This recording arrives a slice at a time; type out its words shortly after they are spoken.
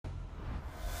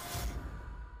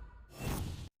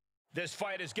This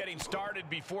fight is getting started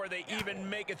before they even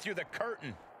make it through the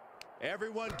curtain.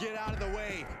 Everyone get out of the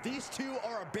way. These two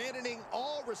are abandoning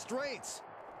all restraints.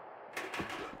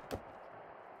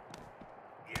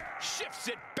 Shifts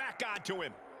it back onto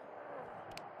him.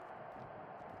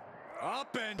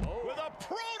 Up and with a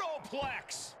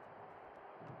protoplex.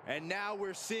 And now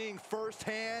we're seeing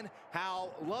firsthand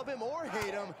how, love him or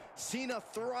hate him, Cena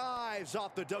thrives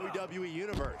off the WWE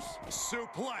Universe.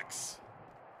 suplex.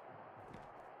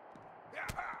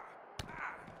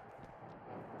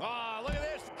 Ah, look at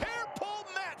this. Hair pull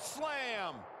mat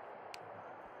slam.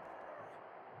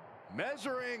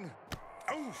 Measuring.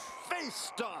 Oof. Face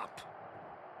stop.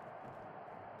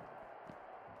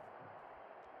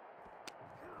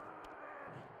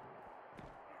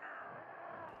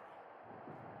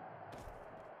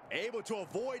 Able to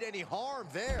avoid any harm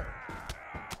there.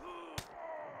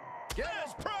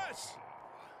 Yes, press.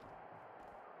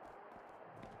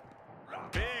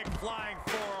 Big flying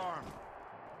forearm.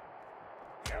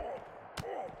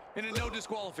 In a no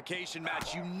disqualification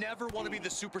match, you never want to be the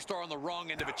superstar on the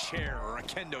wrong end of a chair or a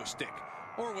kendo stick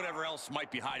or whatever else might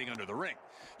be hiding under the ring.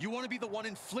 You want to be the one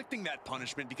inflicting that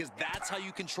punishment because that's how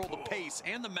you control the pace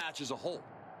and the match as a whole.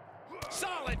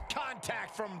 Solid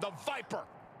contact from the Viper.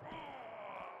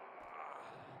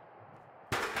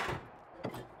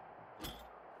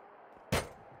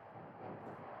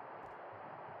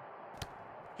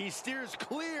 He steers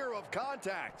clear of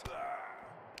contact.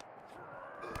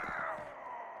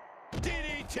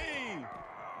 DDT.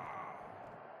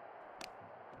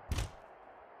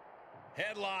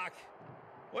 Headlock.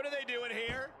 What are they doing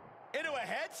here? Into a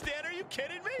headstand? Are you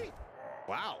kidding me?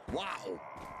 Wow. Wow.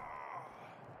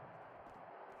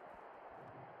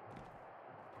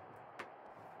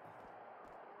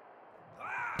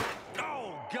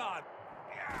 Oh, God.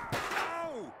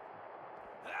 Oh!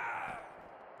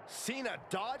 Cena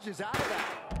dodges out of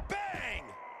that. Bang!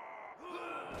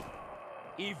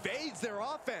 Evades their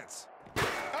offense.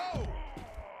 Oh!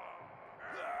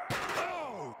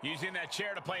 Oh! Using that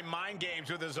chair to play mind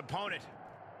games with his opponent.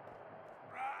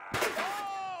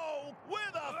 Oh!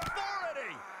 With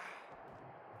authority!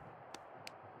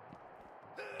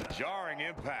 Jarring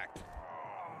impact.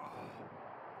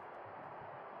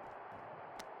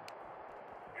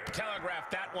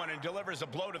 Telegraphed that one and delivers a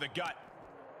blow to the gut.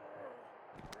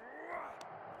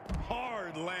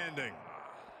 Hard landing.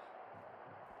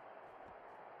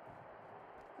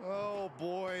 Oh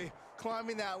boy,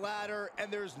 climbing that ladder,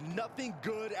 and there's nothing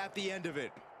good at the end of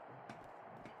it.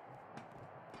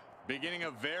 Beginning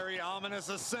a very ominous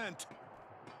ascent.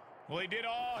 Well, he did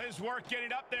all his work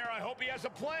getting up there. I hope he has a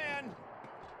plan.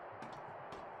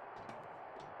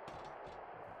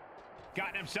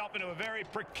 Gotten himself into a very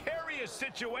precarious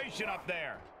situation up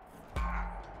there.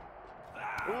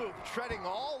 Ooh, treading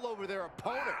all over their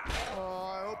opponent. Oh,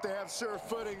 I hope they have sure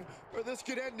footing, or this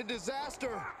could end in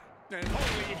disaster. And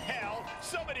holy hell,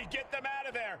 somebody get them out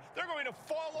of there. They're going to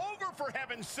fall over for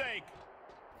heaven's sake.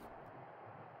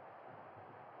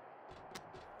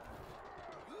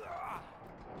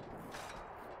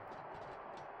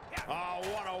 Oh,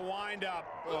 what a wind-up.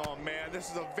 Oh, man, this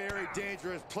is a very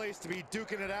dangerous place to be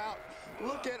duking it out.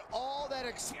 Look at all that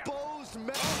exposed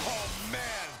metal. Oh, man.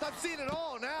 I've seen it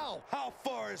all now. How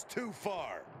far is too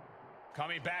far?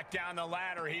 Coming back down the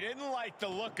ladder, he didn't like the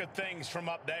look of things from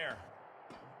up there.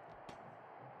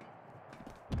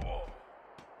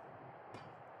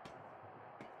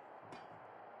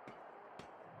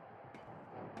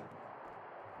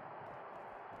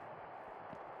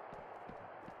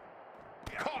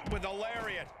 Caught with a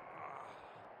lariat.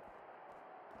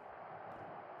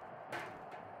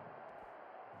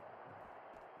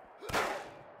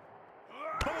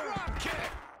 Drop kick.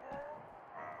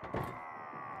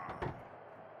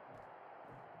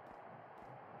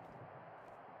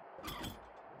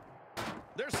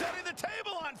 They're setting the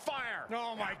table on fire.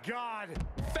 Oh, my God.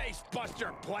 Face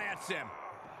buster plants him.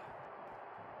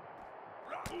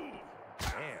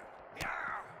 Man.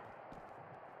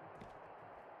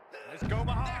 Let's go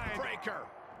behind. Neckbreaker.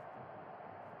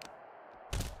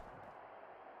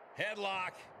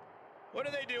 Headlock. What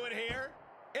are they doing here?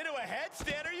 Into a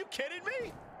headstand? Are you kidding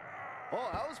me? Oh,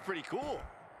 that was pretty cool.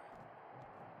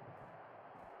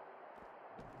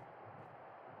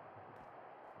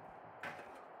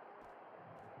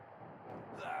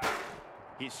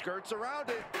 He skirts around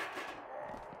it.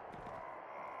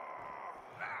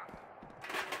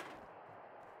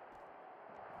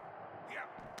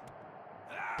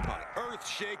 An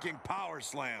earth-shaking power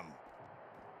slam.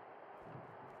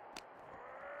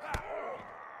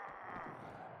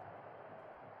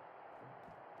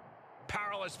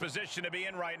 Powerless position to be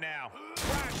in right now.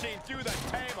 Crashing through the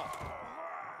table.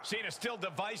 Cena's still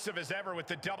divisive as ever with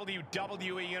the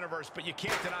WWE Universe, but you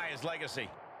can't deny his legacy.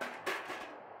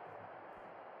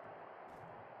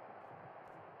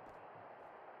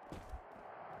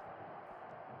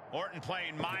 Orton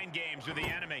playing mind games with the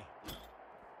enemy.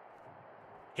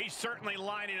 He's certainly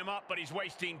lining him up, but he's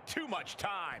wasting too much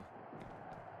time.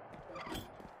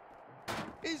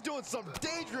 He's doing some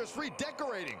dangerous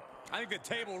redecorating. I think the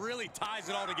table really ties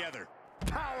it all together.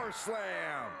 Power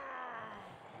slam.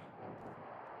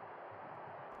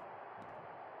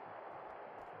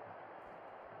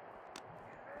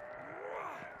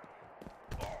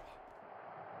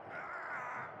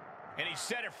 And he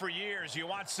said it for years. You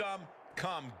want some?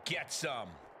 Come get some.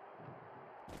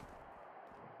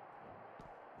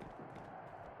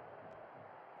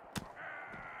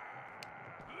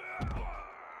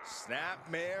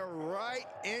 Snapmare right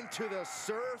into the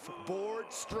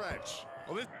surfboard stretch.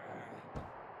 Oh,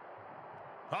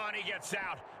 and he gets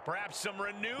out. Perhaps some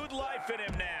renewed life in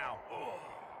him now.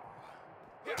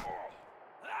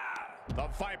 The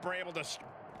Viper able to...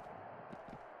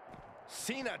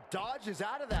 Cena dodges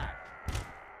out of that.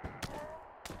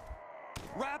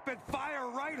 Rapid fire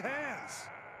right hands.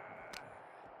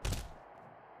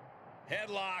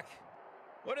 Headlock.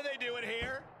 What are they doing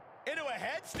here? Into a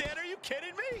headstand? Are you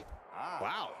kidding me?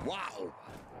 Wow. Wow.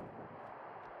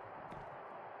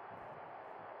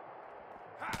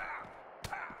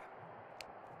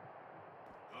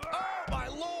 Oh, my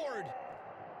Lord.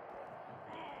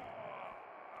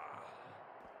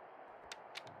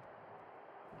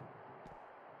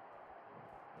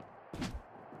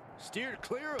 Steered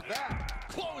clear of that.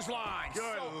 Clothesline.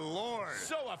 Good Lord.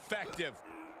 So effective.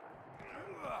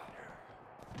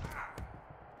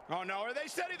 Oh, no. Are they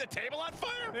setting the table on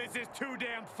fire? This is too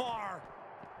damn far.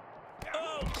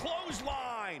 Oh,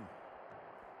 clothesline.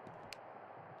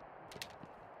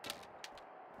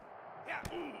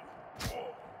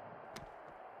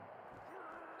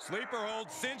 Sleeper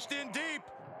hold cinched in deep.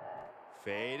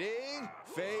 Fading.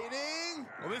 Fading.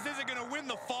 Well, this isn't going to win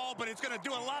the fall, but it's going to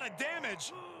do a lot of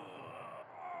damage.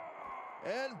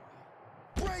 And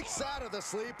breaks out of the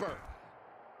sleeper.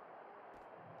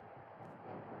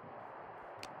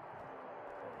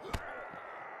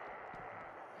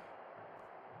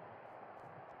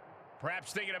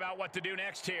 Perhaps thinking about what to do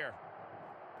next here.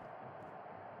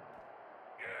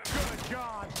 Good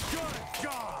God. Good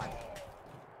God.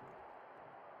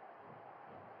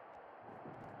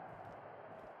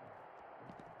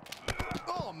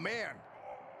 Oh, man.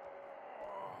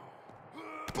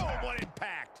 Boom, what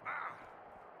impact.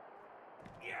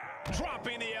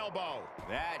 Dropping the elbow.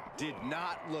 That did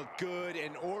not look good,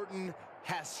 and Orton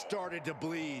has started to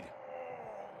bleed.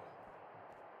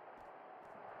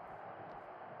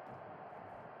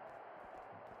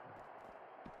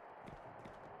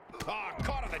 Ah,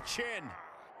 caught on the chin.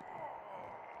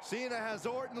 Cena has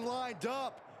Orton lined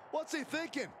up. What's he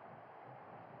thinking?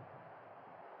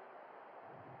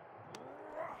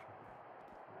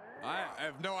 I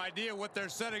have no idea what they're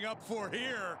setting up for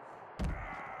here.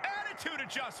 Attitude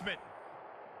adjustment.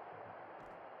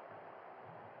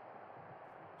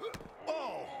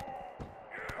 Oh.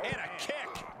 And a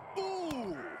kick.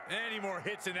 Ooh. Any more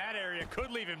hits in that area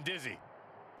could leave him dizzy.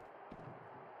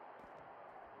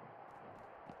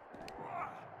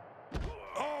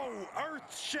 Oh,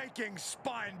 earth-shaking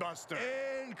spine buster.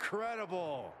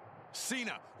 Incredible.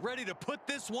 Cena ready to put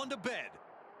this one to bed.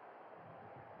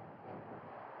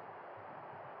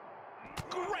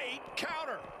 Great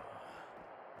counter.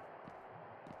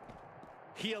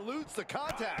 He eludes the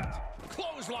contact.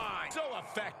 Clothesline. So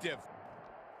effective.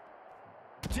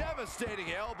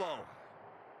 Devastating elbow.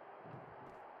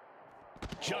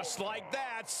 Just like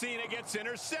that, Cena gets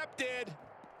intercepted.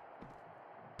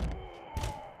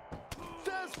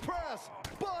 Death press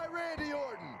by Randy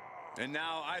Orton. And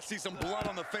now I see some blood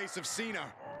on the face of Cena.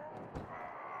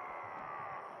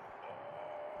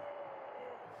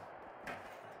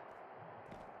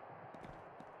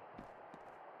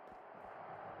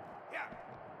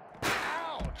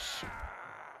 Ouch.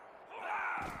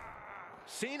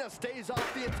 Cena stays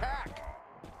off the attack.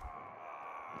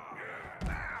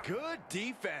 Good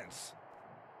defense.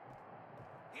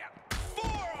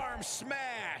 Forearm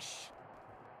smash.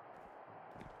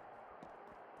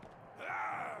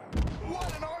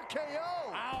 What an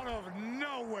RKO! Out of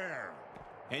nowhere.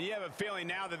 And you have a feeling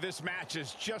now that this match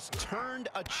has just turned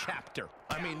a chapter.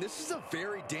 I mean, this is a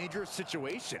very dangerous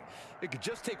situation. It could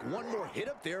just take one more hit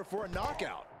up there for a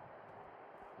knockout.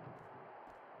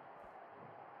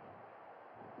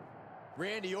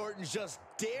 Randy Orton's just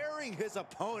daring his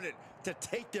opponent to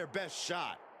take their best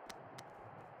shot.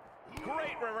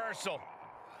 Great reversal.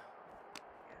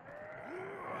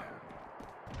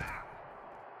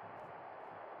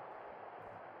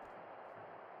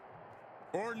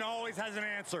 Orton always has an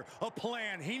answer, a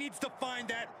plan. He needs to find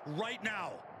that right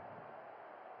now.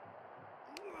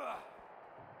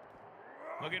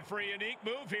 Looking for a unique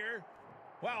move here.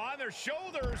 Wow, on their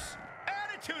shoulders.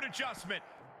 Attitude adjustment.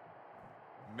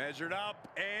 Measured up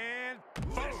and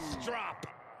Fist drop.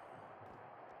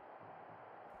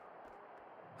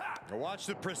 now watch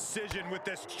the precision with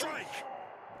this strike.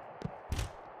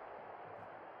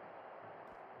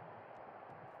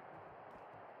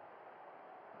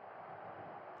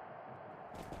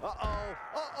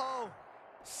 Uh-oh.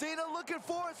 Cena looking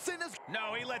for it. Cena's...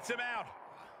 No, he lets him out.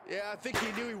 Yeah, I think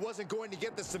he knew he wasn't going to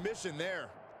get the submission there.